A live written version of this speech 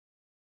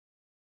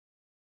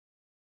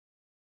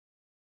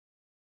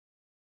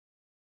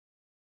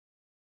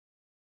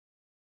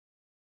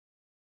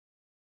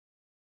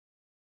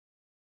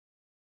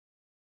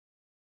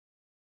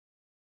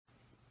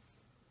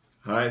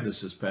Hi,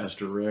 this is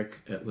Pastor Rick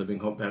at Living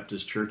Hope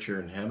Baptist Church here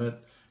in Hemet.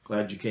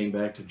 Glad you came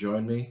back to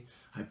join me.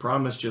 I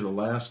promised you the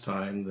last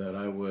time that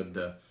I would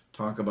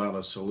talk about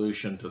a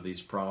solution to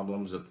these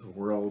problems that the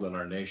world and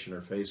our nation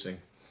are facing.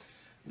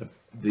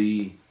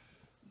 The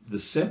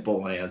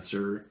simple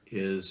answer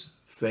is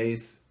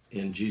faith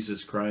in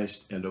Jesus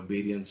Christ and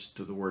obedience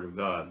to the Word of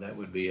God. That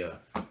would be a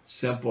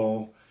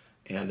simple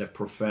and a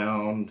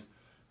profound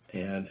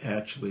and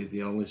actually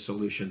the only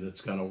solution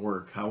that's going to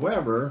work.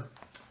 However,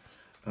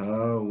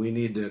 we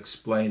need to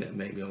explain it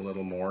maybe a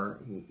little more.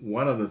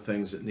 One of the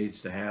things that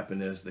needs to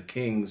happen is the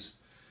kings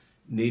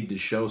need to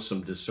show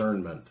some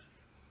discernment.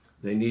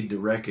 They need to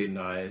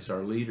recognize,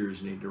 our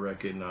leaders need to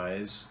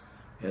recognize,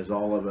 as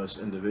all of us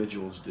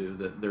individuals do,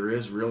 that there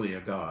is really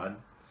a God,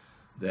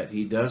 that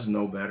He does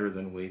know better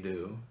than we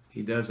do.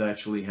 He does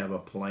actually have a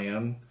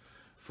plan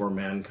for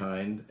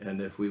mankind, and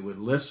if we would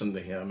listen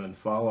to Him and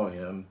follow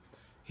Him,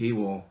 He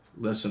will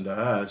listen to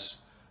us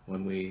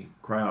when we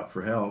cry out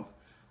for help,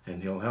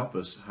 and He'll help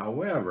us.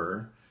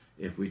 However,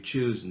 if we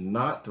choose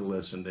not to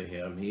listen to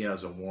Him, He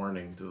has a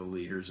warning to the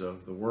leaders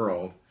of the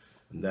world,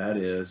 and that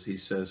is, He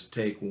says,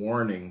 "Take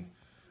warning,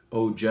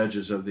 O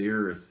judges of the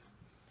earth."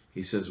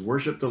 He says,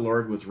 "Worship the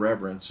Lord with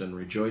reverence and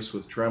rejoice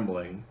with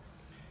trembling."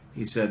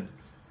 He said,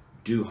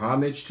 "Do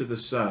homage to the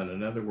Son."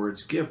 In other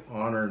words, give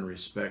honor and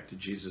respect to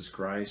Jesus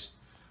Christ,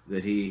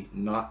 that He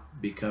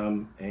not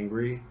become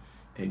angry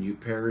and you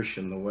perish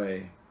in the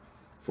way.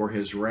 For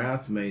His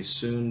wrath may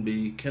soon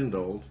be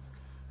kindled.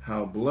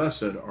 How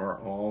blessed are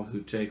all who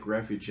take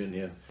refuge in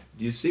Him.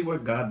 Do you see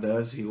what God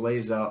does? He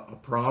lays out a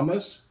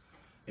promise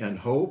and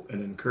hope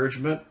and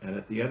encouragement, and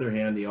at the other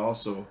hand, He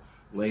also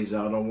lays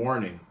out a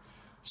warning.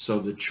 So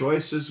the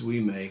choices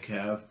we make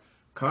have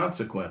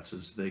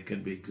consequences. They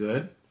can be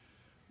good.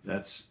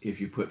 That's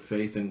if you put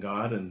faith in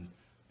God and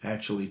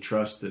actually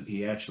trust that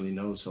He actually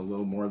knows a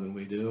little more than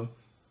we do.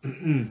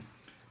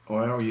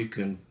 Or you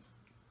can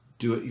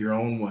do it your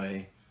own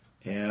way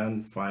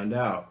and find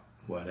out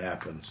what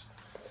happens.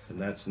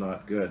 And that's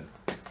not good.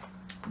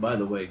 By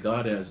the way,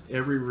 God has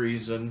every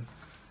reason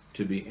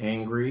to be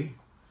angry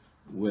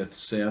with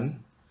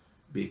sin,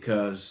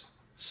 because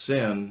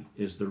sin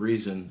is the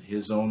reason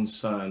His own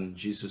Son,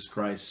 Jesus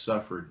Christ,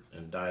 suffered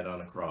and died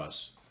on a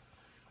cross.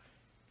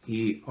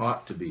 He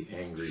ought to be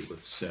angry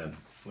with sin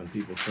when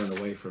people turn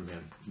away from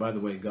Him. By the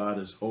way, God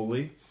is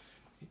holy.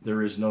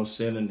 There is no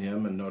sin in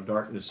Him and no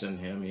darkness in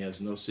Him. He has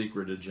no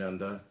secret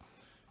agenda.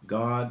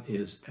 God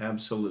is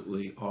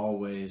absolutely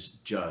always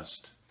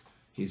just.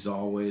 He's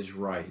always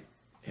right,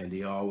 and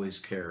He always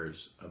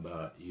cares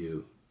about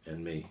you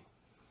and me.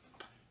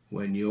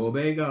 When you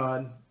obey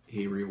God,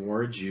 He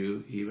rewards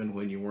you even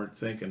when you weren't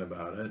thinking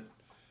about it.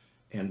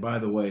 And by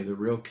the way, the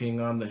real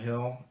king on the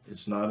hill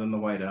is not in the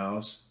White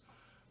House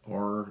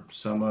or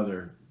some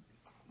other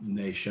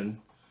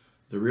nation.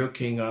 The real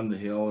king on the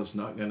hill is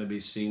not going to be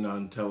seen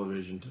on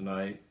television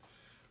tonight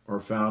or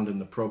found in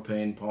the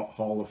Propane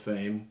Hall of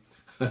Fame.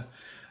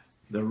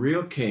 The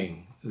real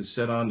king who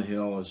sat on the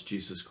hill is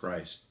Jesus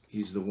Christ.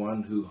 He's the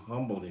one who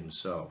humbled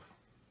Himself,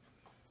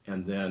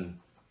 and then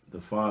the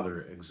Father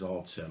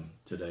exalts Him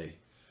today.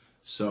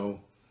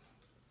 So,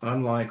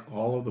 unlike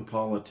all of the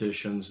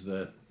politicians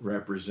that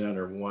represent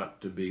or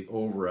want to be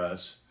over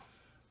us,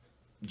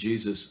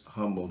 Jesus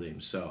humbled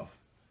Himself.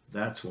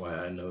 That's why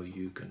I know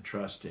you can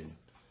trust Him,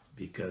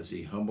 because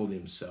He humbled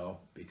Himself,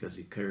 because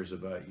He cares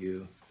about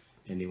you,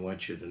 and He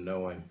wants you to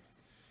know Him.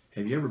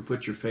 Have you ever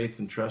put your faith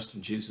and trust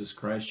in Jesus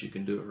Christ? You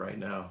can do it right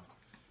now.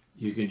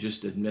 You can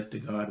just admit to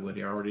God what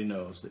He already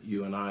knows, that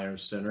you and I are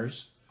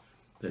sinners,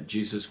 that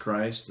Jesus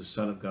Christ, the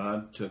Son of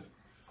God, took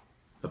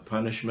the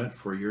punishment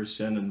for your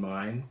sin and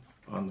mine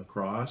on the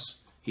cross.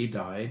 He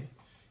died.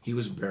 He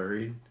was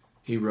buried.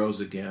 He rose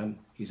again.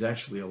 He's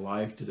actually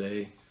alive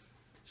today,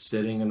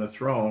 sitting in a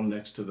throne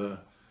next to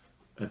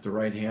at the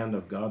right hand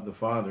of God the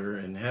Father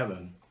in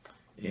heaven.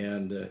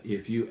 And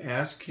if you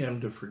ask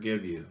Him to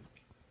forgive you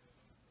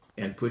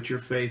and put your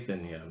faith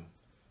in Him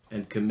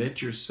and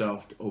commit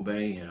yourself to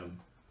obey Him,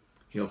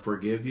 He'll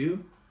forgive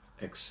you,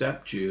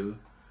 accept you,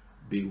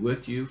 be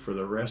with you for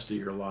the rest of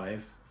your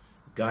life,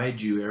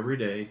 guide you every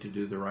day to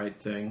do the right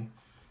thing,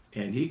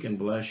 and He can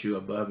bless you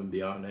above and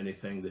beyond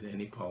anything that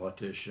any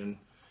politician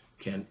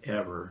can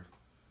ever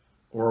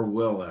or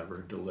will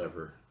ever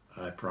deliver.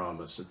 I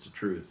promise. It's the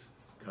truth.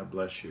 God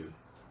bless you.